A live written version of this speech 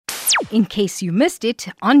in case you missed it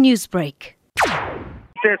on Newsbreak.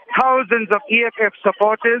 There's thousands of EFF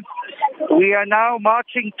supporters. We are now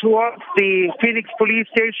marching towards the Phoenix police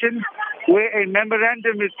station where a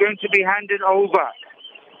memorandum is going to be handed over,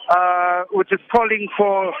 which is calling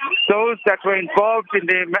for those that were involved in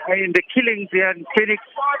the killings here in Phoenix,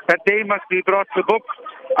 that they must be brought to book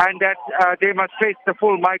and that they must face the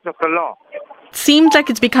full might of the law. Seems like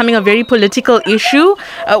it's becoming a very political issue.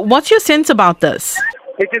 What's your sense about this?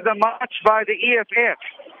 It is a march by the EFF.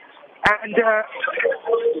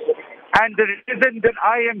 And the reason that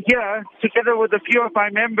I am here, together with a few of my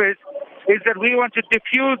members, is that we want to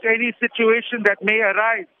diffuse any situation that may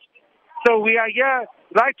arise. So we are here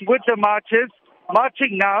right with the marchers,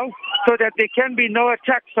 marching now, so that there can be no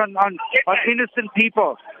attacks on innocent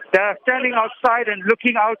people that are standing outside and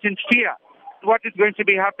looking out in fear. What is going to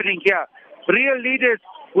be happening here? Real leaders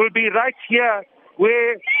will be right here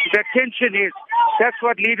where the tension is. That's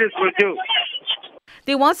what leaders will do.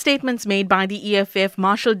 There were statements made by the EFF,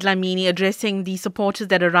 Marshal Dlamini, addressing the supporters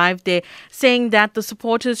that arrived there, saying that the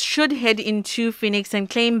supporters should head into Phoenix and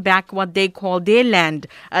claim back what they call their land,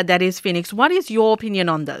 that is Phoenix. What is your opinion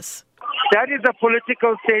on this? That is a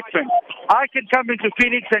political statement. I can come into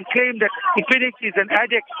Phoenix and claim that Phoenix is an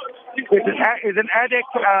ADeC,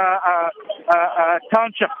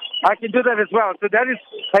 township. I can do that as well. So that is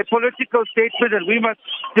a political statement, and we must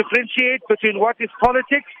differentiate between what is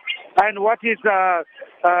politics and what is a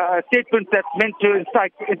statement that's meant to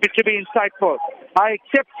be insightful. I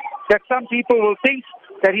accept that some people will think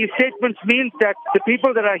that his statements means that the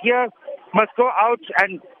people that are here must go out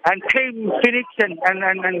and claim Phoenix and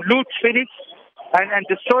loot Phoenix and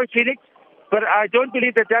destroy Phoenix. But I don't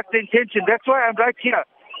believe that that's the intention. That's why I'm right here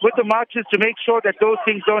with the marchers to make sure that those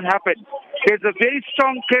things don't happen. There's a very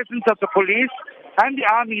strong presence of the police and the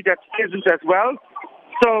army that's present as well.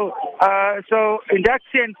 So in that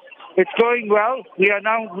sense, it's going well. We are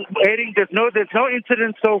now heading. There's no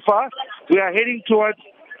incident so far. We are heading towards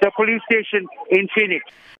the police station in Phoenix.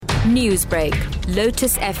 Newsbreak,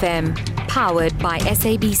 Lotus FM, powered by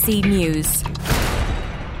SABC News.